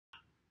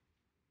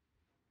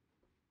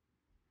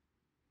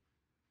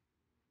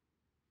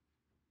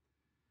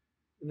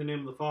In the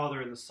name of the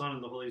Father, and the Son,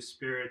 and the Holy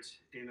Spirit.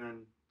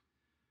 Amen.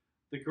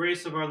 The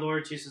grace of our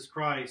Lord Jesus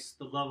Christ,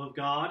 the love of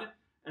God,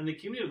 and the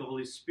communion of the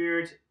Holy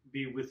Spirit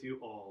be with you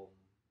all.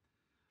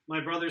 My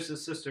brothers and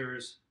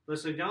sisters,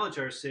 let's acknowledge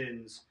our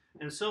sins,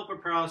 and so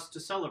prepare us to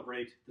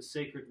celebrate the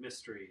sacred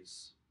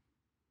mysteries.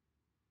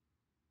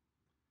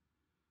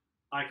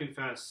 I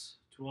confess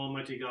to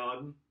Almighty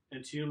God,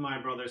 and to you,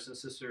 my brothers and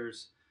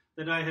sisters,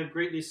 that I have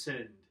greatly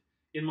sinned,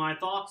 in my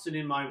thoughts and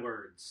in my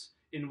words,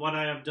 in what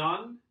I have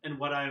done and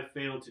what I have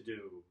failed to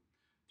do.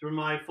 Through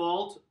my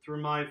fault,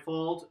 through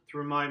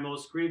my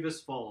most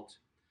grievous fault.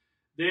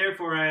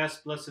 Therefore I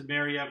ask Blessed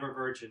Mary, ever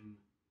Virgin,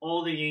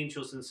 all the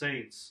angels and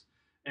saints,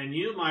 and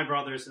you, my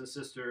brothers and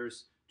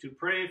sisters, to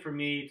pray for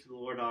me to the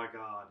Lord our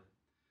God.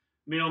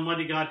 May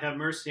Almighty God have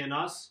mercy on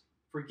us,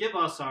 forgive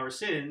us our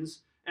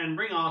sins, and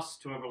bring us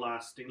to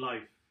everlasting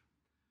life.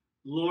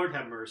 Lord,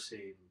 have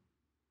mercy.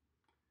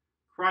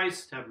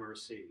 Christ, have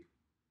mercy.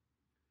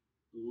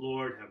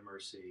 Lord, have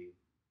mercy.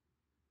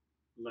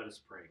 Let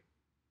us pray.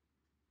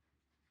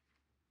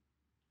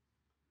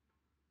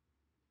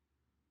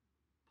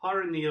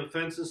 Pardon the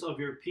offenses of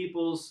your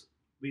peoples,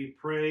 we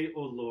pray,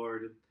 O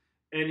Lord,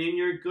 and in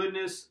your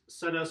goodness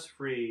set us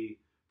free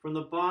from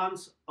the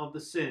bonds of the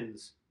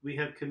sins we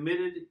have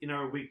committed in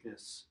our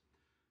weakness.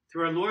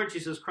 Through our Lord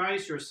Jesus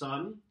Christ, your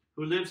Son,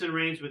 who lives and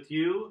reigns with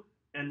you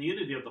and the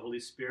unity of the Holy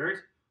Spirit,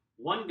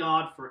 one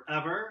God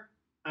forever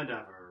and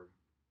ever.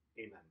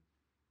 Amen.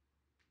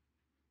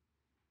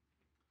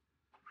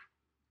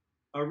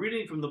 A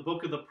reading from the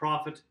book of the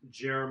prophet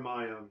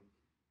Jeremiah.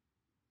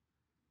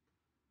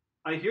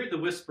 I hear the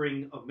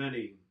whispering of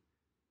many,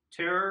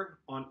 terror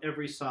on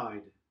every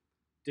side.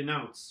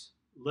 Denounce,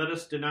 let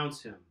us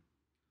denounce him.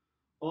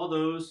 All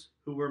those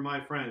who were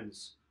my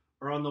friends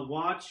are on the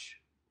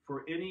watch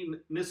for any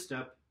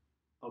misstep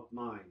of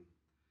mine.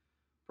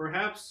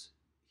 Perhaps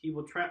he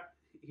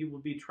will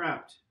be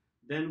trapped,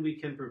 then we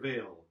can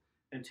prevail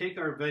and take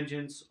our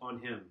vengeance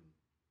on him.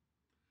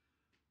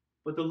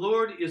 But the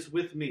Lord is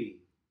with me.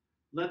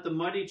 Let the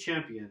mighty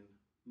champion,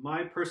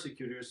 my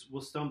persecutors, will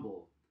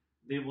stumble.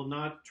 They will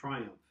not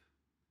triumph.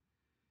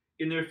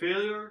 In their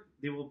failure,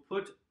 they will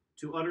put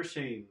to utter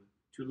shame,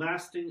 to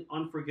lasting,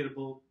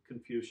 unforgettable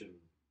confusion.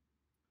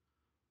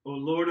 O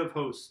Lord of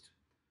hosts,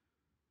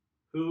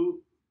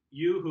 who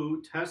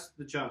test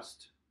the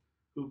just,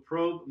 who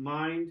probe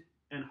mind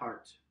and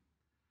heart,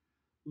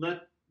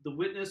 let me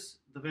witness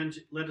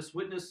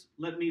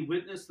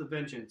the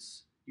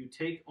vengeance you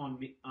take on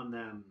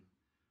them.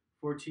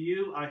 For to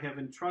you I have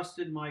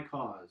entrusted my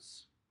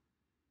cause.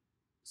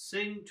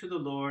 Sing to the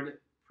Lord,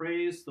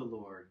 praise the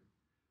Lord,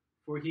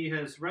 for he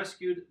has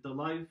rescued the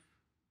life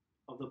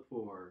of the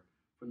poor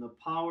from the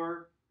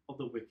power of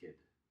the wicked.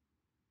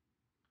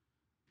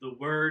 The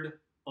word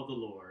of the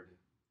Lord.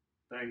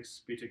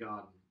 Thanks be to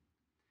God.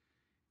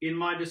 In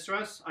my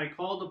distress I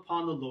called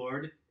upon the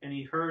Lord, and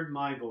he heard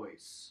my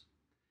voice.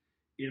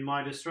 In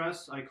my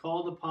distress I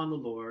called upon the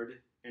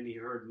Lord, and he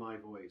heard my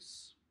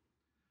voice.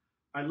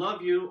 I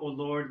love you, O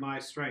Lord, my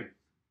strength,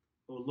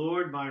 O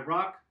Lord, my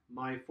rock,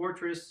 my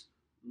fortress,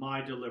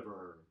 my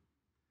deliverer.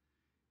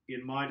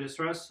 In my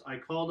distress I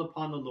called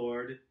upon the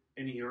Lord,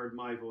 and he heard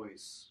my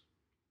voice.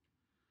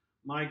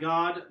 My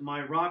God,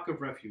 my rock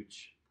of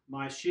refuge,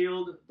 my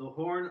shield, the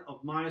horn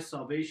of my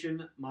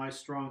salvation, my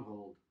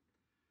stronghold.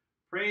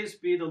 Praise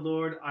be the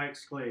Lord, I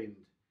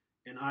exclaimed,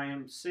 and I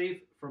am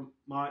safe from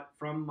my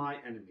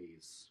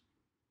enemies.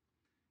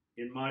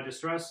 In my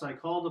distress I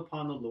called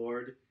upon the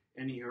Lord,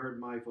 and he heard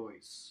my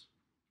voice.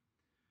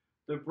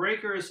 The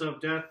breakers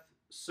of death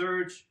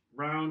surged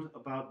round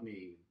about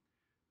me.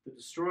 The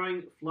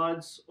destroying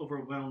floods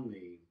overwhelmed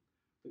me.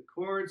 The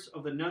cords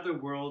of the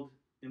netherworld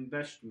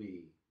enmeshed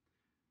me.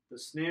 The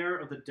snare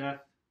of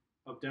death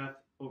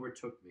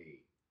overtook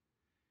me.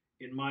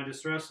 In my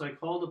distress I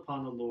called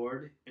upon the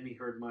Lord, and he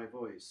heard my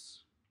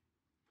voice.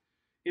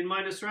 In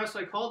my distress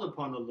I called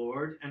upon the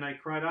Lord, and I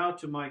cried out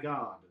to my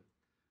God.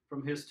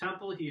 From his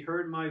temple he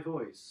heard my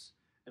voice,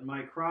 and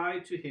my cry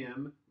to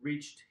him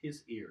reached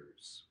his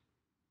ears.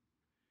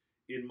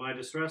 In my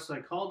distress I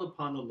called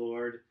upon the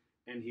Lord,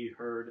 and he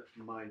heard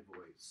my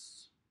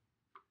voice.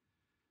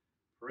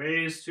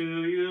 Praise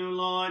to you,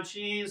 Lord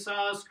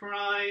Jesus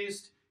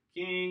Christ,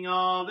 King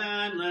of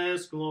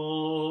endless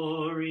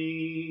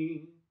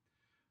glory.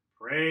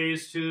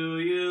 Praise to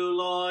you,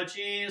 Lord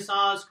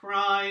Jesus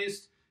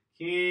Christ,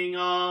 King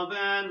of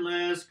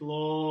endless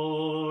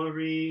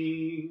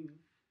glory.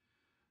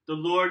 The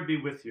Lord be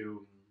with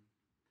you.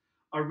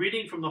 A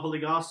reading from the Holy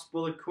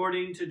Gospel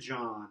according to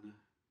John.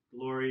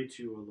 Glory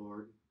to you, O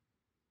Lord.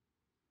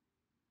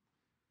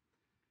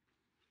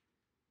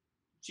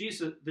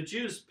 The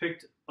Jews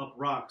picked up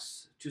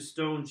rocks to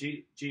stone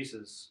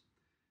Jesus.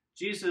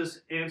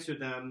 Jesus answered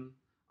them,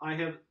 I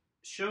have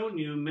shown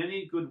you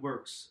many good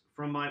works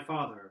from my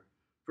Father.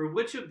 For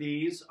which of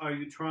these are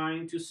you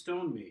trying to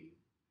stone me?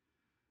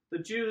 The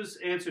Jews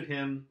answered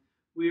him,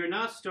 We are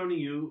not stoning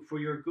you for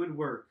your good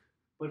work,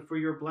 but for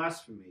your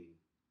blasphemy.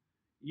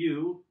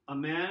 You, a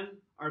man,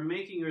 are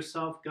making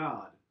yourself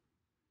God.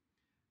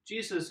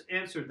 Jesus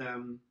answered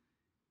them,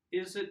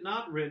 Is it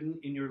not written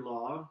in your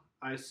law,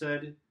 I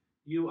said,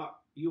 you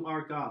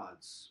are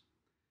gods?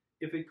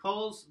 If it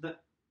calls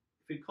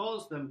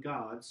them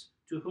gods,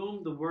 to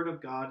whom the word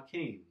of God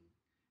came,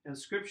 and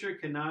Scripture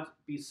cannot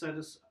be set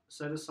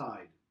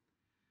aside,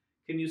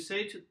 can you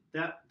say to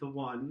that the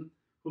one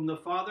whom the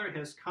Father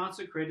has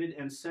consecrated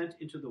and sent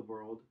into the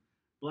world,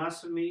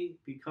 blasphemy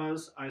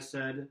because I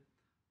said,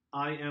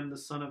 I am the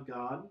Son of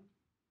God?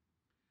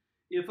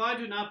 If I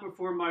do not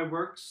perform my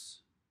works,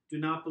 do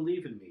not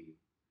believe in me.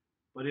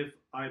 But if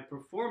I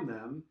perform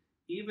them,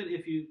 even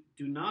if you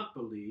do not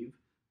believe,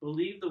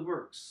 believe the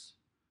works,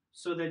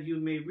 so that you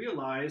may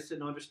realize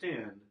and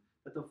understand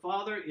that the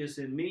Father is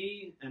in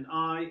me and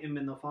I am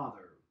in the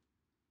Father.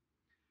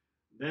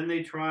 Then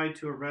they tried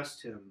to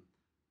arrest him,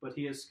 but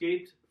he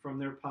escaped from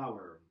their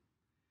power.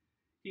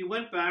 He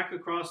went back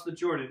across the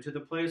Jordan to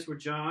the place where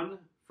John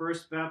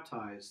first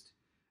baptized,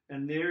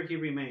 and there he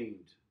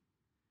remained.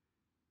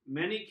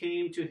 Many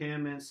came to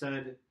him and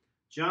said,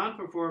 John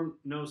performed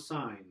no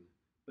sign,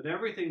 but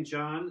everything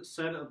John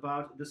said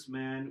about this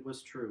man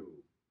was true.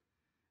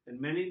 And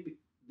many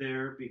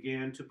there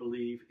began to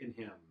believe in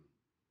him.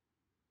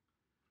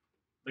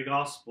 The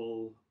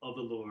Gospel of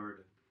the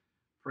Lord.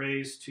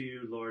 Praise to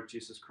you, Lord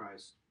Jesus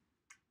Christ.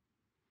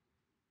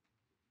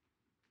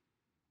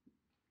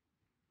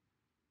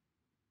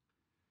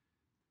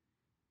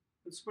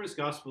 This morning's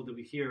Gospel that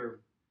we hear,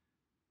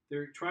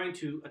 they're trying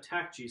to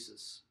attack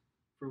Jesus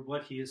for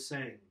what he is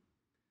saying.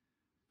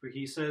 For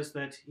he says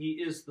that he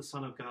is the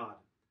Son of God,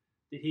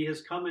 that he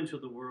has come into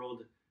the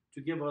world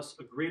to give us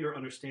a greater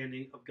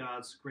understanding of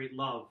God's great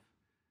love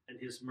and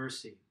his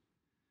mercy.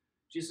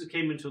 Jesus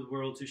came into the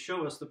world to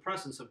show us the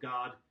presence of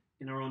God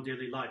in our own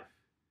daily life,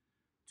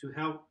 to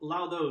help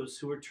allow those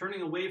who are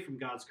turning away from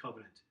God's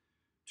covenant,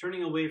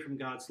 turning away from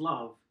God's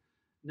love.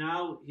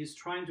 Now he's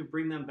trying to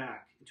bring them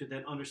back into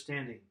that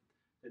understanding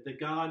that the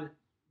God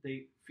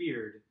they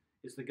feared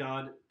is the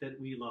God that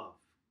we love.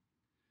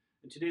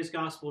 And today's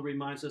gospel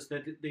reminds us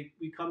that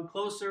we come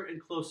closer and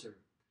closer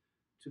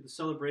to the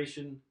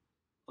celebration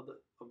of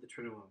the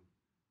Triduum,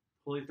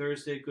 Holy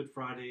Thursday, Good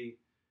Friday,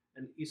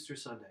 and Easter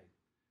Sunday,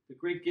 the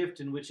great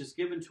gift in which is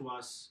given to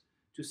us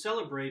to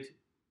celebrate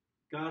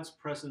God's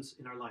presence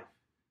in our life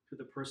through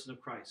the person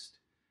of Christ,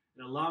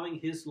 and allowing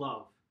his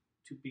love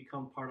to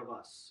become part of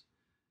us,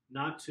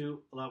 not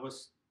to allow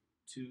us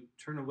to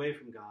turn away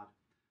from God,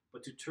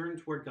 but to turn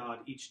toward God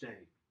each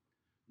day,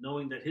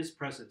 knowing that his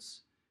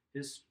presence,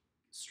 his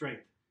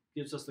strength,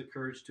 gives us the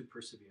courage to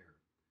persevere.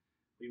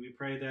 We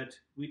pray that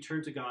we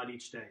turn to God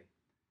each day,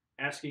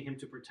 asking him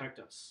to protect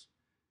us,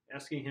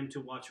 asking him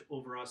to watch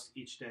over us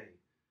each day,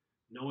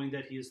 knowing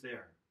that he is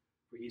there,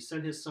 for he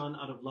sent his Son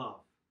out of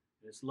love,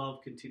 and his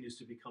love continues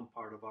to become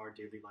part of our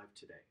daily life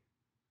today.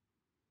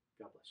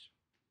 God bless you.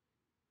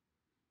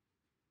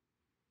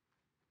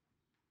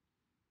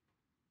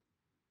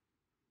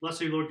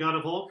 Blessed are you, Lord God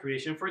of all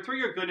creation, for through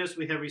your goodness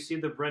we have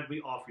received the bread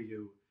we offer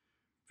you.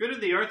 Fruit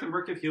of the earth and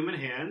work of human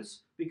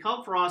hands,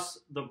 become for us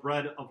the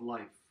bread of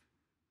life.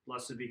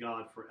 Blessed be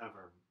God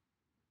forever.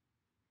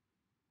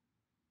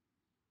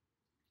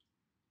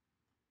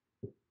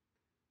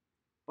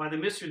 By the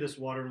mystery of this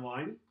water and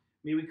wine,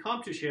 may we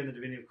come to share in the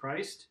divinity of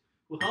Christ,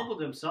 who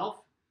humbled himself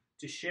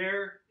to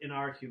share in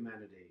our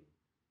humanity.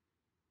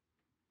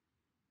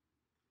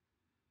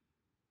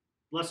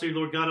 Blessed are you,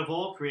 Lord God of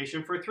all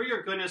creation, for through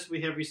your goodness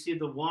we have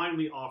received the wine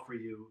we offer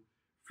you.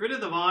 Fruit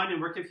of the vine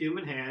and work of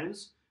human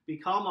hands,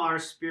 become our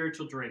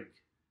spiritual drink.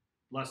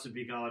 Blessed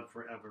be God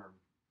forever.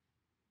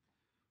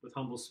 With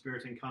humble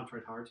spirit and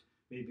contrite heart,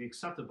 may it be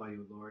accepted by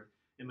you, Lord,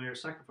 and may our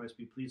sacrifice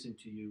be pleasing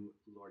to you,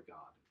 Lord God.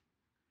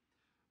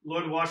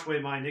 Lord, wash away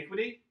my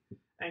iniquity,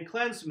 and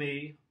cleanse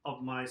me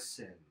of my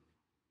sin.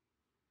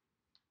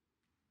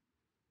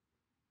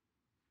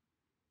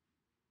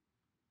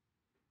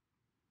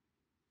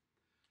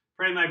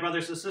 Pray, my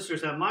brothers and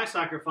sisters, that my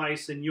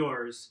sacrifice and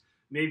yours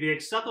may be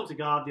acceptable to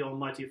God, the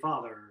Almighty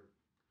Father.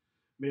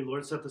 May the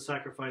Lord set the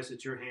sacrifice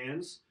at your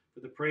hands for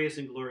the praise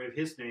and glory of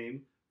his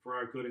name, for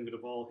our good and good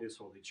of all his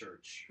holy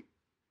church.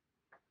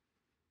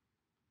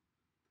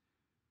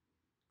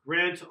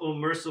 Grant, O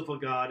merciful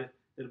God,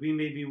 that we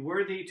may be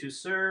worthy to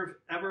serve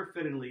ever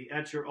fittingly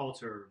at your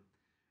altar,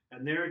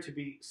 and there to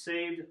be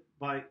saved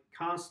by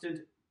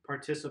constant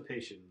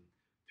participation.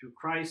 Through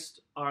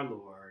Christ our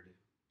Lord.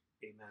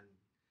 Amen.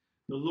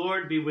 The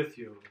Lord be with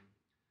you.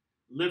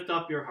 Lift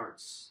up your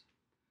hearts.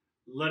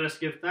 Let us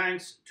give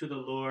thanks to the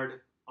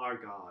Lord our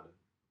God.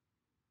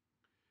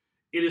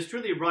 It is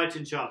truly right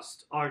and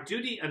just, our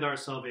duty and our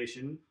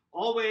salvation,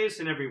 always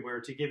and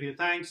everywhere, to give you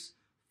thanks,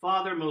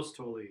 Father most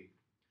holy.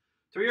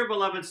 Through your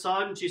beloved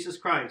Son, Jesus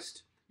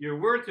Christ, your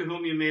word through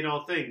whom you made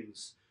all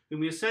things,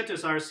 whom you sent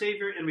as our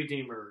Savior and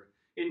Redeemer,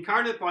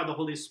 incarnate by the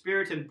Holy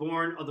Spirit and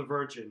born of the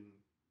Virgin.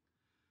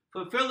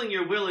 Fulfilling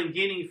your will and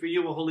gaining for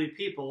you a holy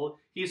people,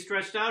 he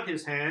stretched out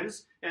his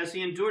hands as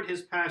he endured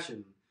his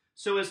passion,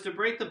 so as to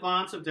break the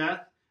bonds of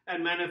death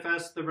and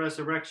manifest the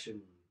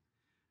resurrection.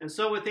 And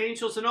so with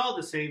angels and all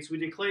the saints we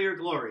declare your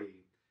glory,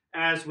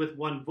 as with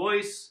one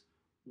voice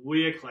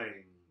we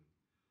acclaim.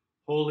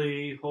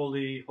 Holy,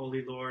 holy,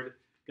 holy Lord,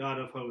 God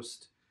of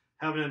hosts.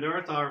 Heaven and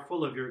earth are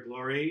full of your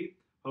glory.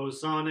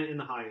 Hosanna in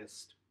the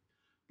highest.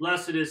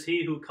 Blessed is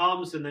he who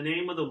comes in the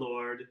name of the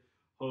Lord.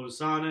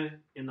 Hosanna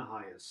in the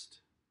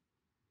highest.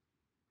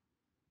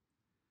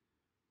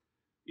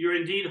 You are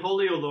indeed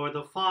holy, O Lord,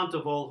 the font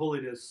of all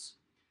holiness.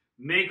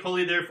 Make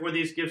holy, therefore,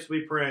 these gifts,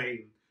 we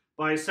pray,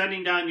 by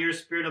sending down your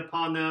Spirit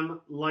upon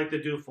them like the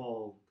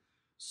dewfall,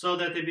 so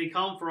that they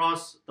become for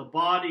us the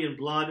body and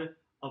blood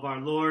of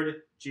our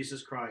Lord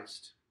Jesus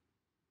Christ.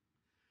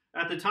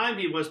 At the time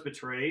he was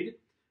betrayed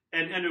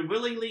and entered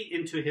willingly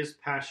into his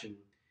passion,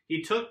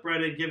 he took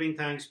bread and giving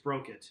thanks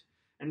broke it,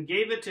 and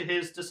gave it to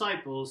his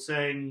disciples,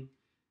 saying,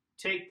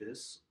 Take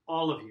this,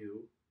 all of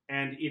you,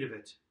 and eat of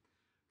it.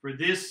 For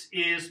this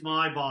is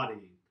my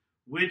body,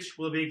 which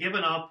will be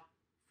given up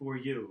for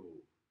you.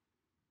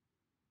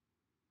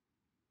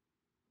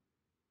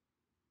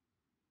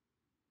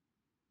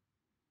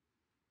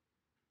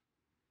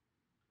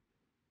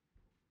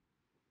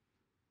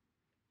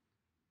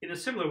 In a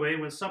similar way,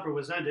 when supper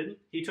was ended,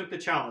 he took the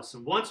chalice,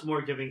 and once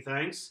more giving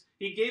thanks,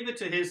 he gave it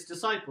to his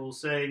disciples,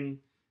 saying,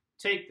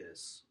 Take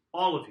this,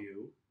 all of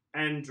you,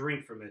 and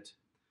drink from it.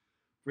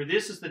 For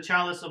this is the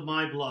chalice of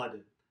my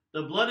blood,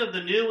 the blood of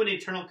the new and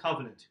eternal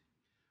covenant,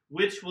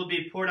 which will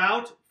be poured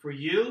out for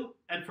you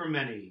and for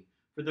many,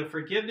 for the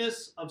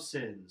forgiveness of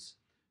sins.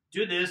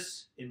 Do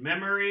this in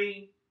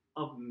memory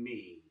of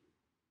me.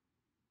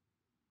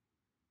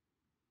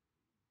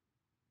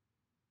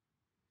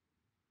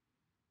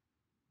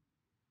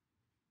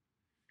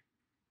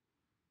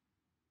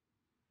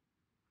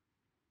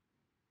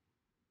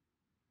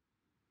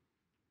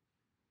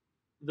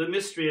 The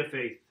mystery of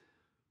faith.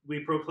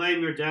 We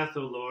proclaim your death,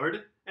 O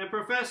Lord, and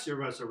profess your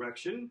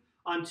resurrection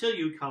until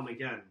you come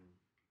again.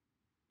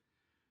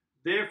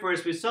 Therefore,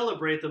 as we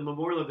celebrate the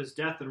memorial of his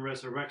death and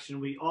resurrection,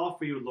 we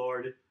offer you,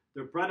 Lord,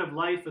 the bread of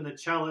life and the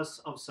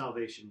chalice of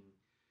salvation,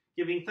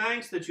 giving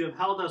thanks that you have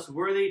held us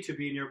worthy to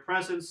be in your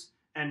presence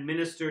and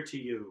minister to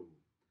you.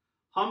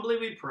 Humbly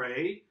we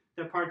pray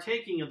that,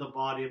 partaking of the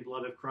body and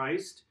blood of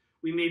Christ,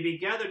 we may be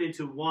gathered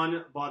into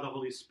one by the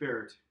Holy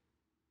Spirit.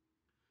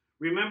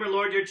 Remember,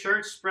 Lord, your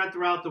church spread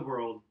throughout the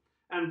world,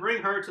 and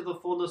bring her to the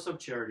fullness of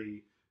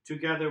charity,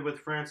 together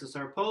with Francis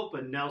our Pope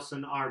and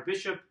Nelson our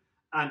Bishop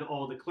and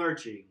all the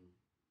clergy.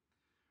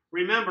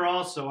 Remember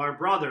also our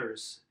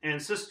brothers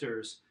and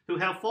sisters who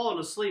have fallen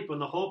asleep in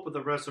the hope of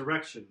the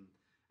resurrection,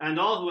 and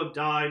all who have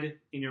died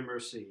in your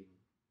mercy.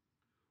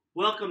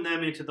 Welcome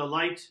them into the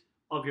light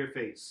of your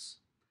face.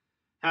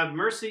 Have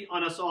mercy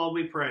on us all,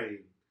 we pray,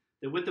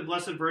 that with the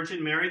Blessed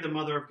Virgin Mary, the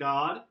Mother of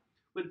God,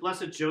 with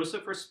blessed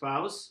Joseph, her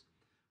spouse,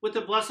 with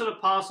the blessed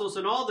apostles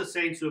and all the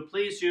saints who have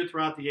pleased you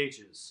throughout the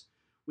ages,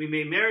 we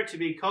may merit to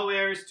be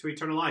co-heirs to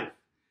eternal life,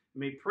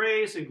 and may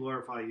praise and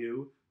glorify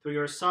you through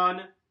your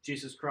Son,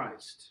 Jesus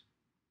Christ.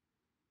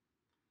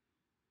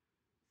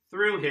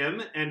 Through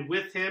him, and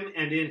with him,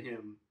 and in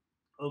him,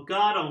 O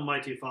God,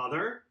 Almighty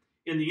Father,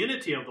 in the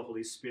unity of the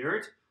Holy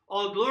Spirit,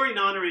 all glory and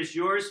honor is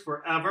yours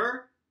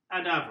forever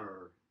and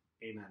ever.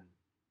 Amen.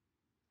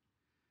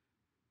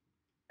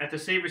 At the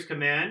Savior's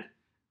command,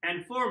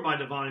 and formed by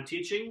divine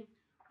teaching,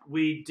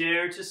 we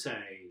dare to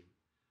say,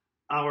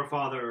 Our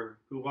Father,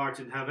 who art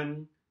in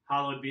heaven,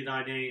 hallowed be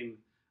thy name.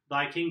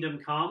 Thy kingdom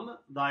come,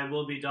 thy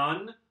will be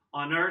done,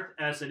 on earth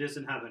as it is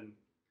in heaven.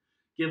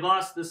 Give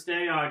us this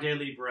day our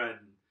daily bread,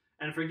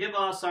 and forgive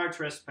us our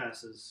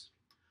trespasses,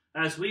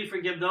 as we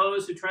forgive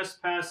those who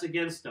trespass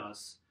against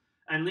us.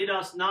 And lead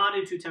us not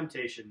into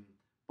temptation,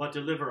 but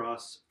deliver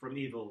us from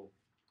evil.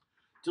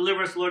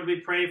 Deliver us, Lord, we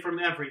pray, from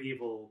every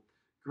evil.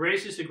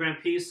 Graciously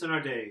grant peace in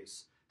our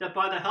days, that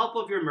by the help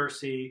of your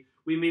mercy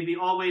we may be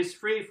always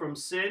free from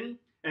sin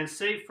and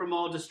safe from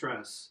all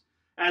distress,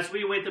 as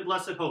we await the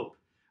blessed hope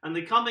and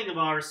the coming of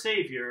our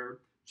Savior,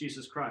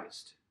 Jesus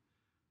Christ.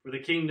 For the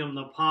kingdom,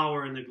 the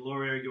power, and the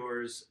glory are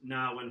yours,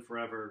 now and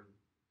forever.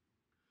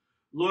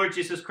 Lord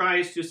Jesus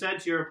Christ, who said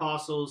to your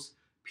apostles,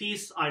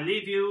 Peace I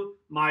leave you,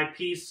 my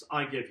peace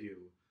I give you.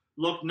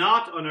 Look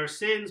not on our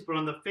sins, but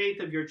on the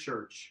faith of your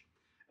church,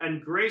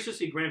 and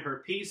graciously grant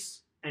her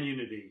peace and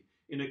unity,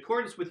 in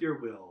accordance with your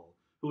will,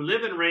 who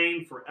live and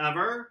reign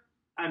forever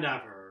and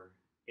ever.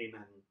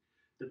 Amen.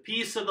 The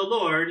peace of the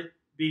Lord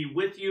be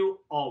with you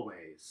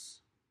always.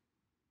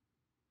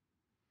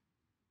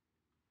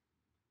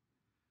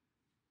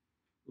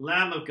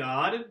 Lamb of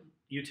God,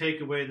 you take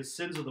away the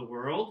sins of the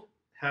world,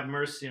 have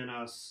mercy on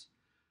us.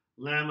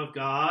 Lamb of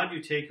God,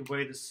 you take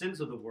away the sins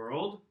of the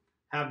world,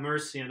 have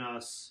mercy on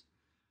us.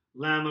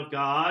 Lamb of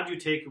God, you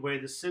take away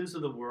the sins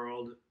of the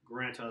world,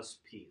 grant us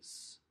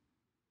peace.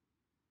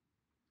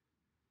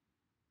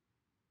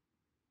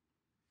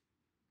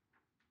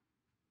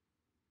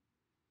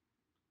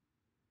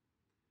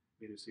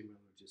 May the same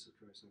Lord Jesus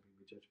Christ not bring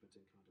me judgment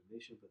and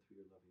condemnation, but through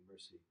your loving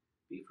mercy,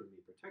 be for me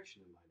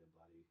protection in mind and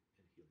body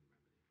and healing remedy.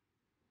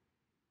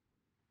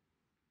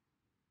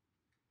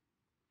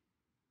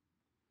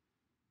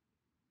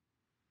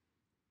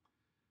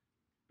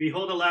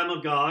 Behold the Lamb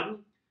of God.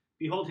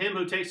 Behold him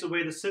who takes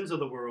away the sins of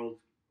the world.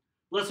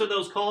 Blessed are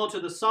those called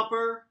to the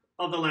supper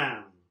of the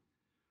Lamb.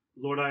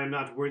 Lord, I am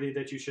not worthy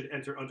that you should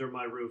enter under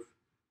my roof,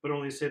 but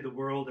only save the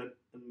world, and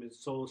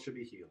souls should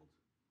be healed.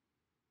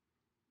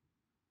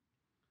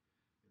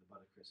 May the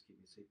blood of Christ keep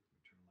me safe from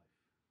eternal life.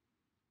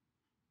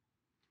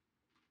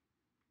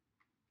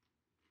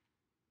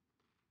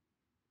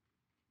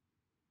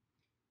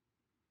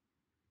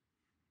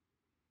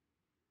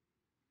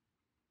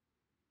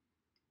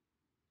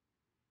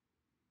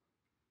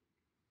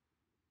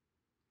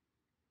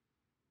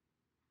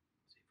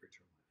 Safe for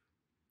eternal life.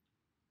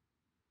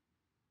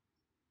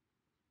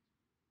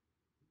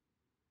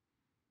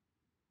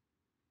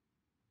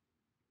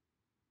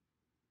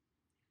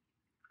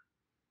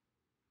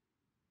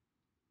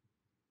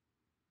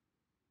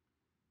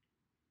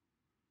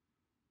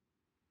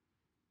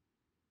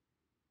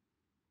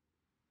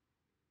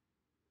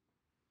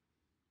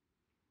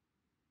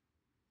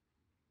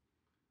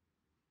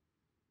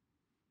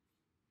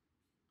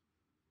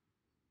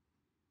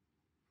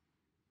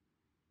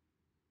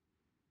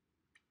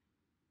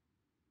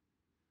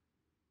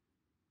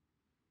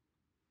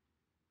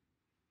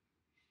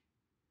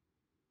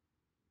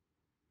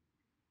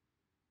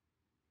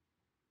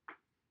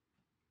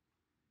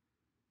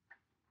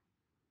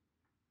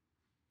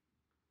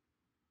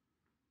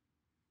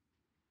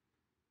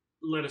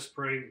 Let us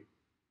pray.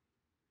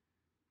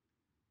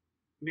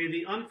 May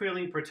the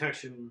unfailing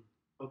protection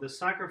of the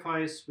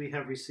sacrifice we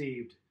have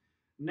received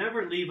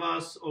never leave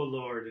us, O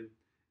Lord,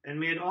 and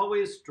may it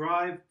always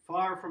drive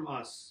far from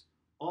us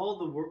all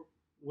the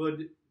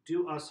would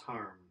do us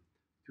harm.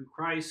 Through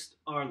Christ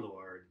our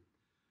Lord.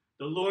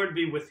 The Lord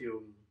be with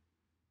you,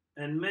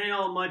 and may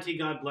Almighty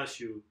God bless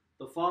you,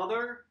 the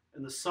Father,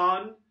 and the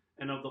Son,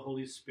 and of the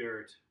Holy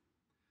Spirit.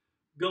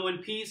 Go in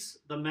peace,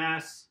 the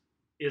Mass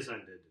is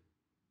ended.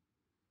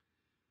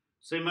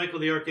 Saint Michael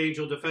the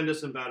Archangel, defend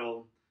us in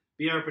battle.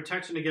 Be our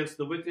protection against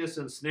the wickedness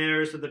and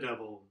snares of the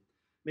devil.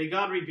 May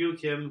God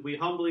rebuke him, we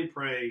humbly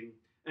pray.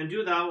 And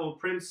do thou, O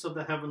Prince of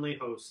the heavenly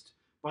host,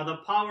 by the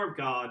power of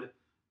God,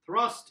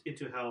 thrust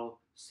into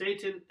hell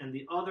Satan and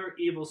the other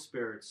evil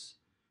spirits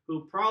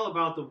who prowl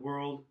about the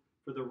world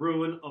for the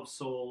ruin of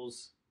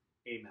souls.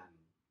 Amen.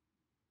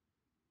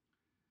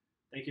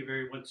 Thank you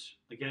very much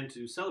again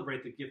to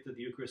celebrate the gift of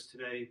the Eucharist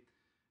today.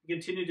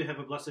 Continue to have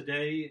a blessed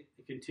day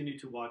and continue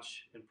to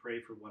watch and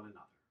pray for one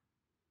another.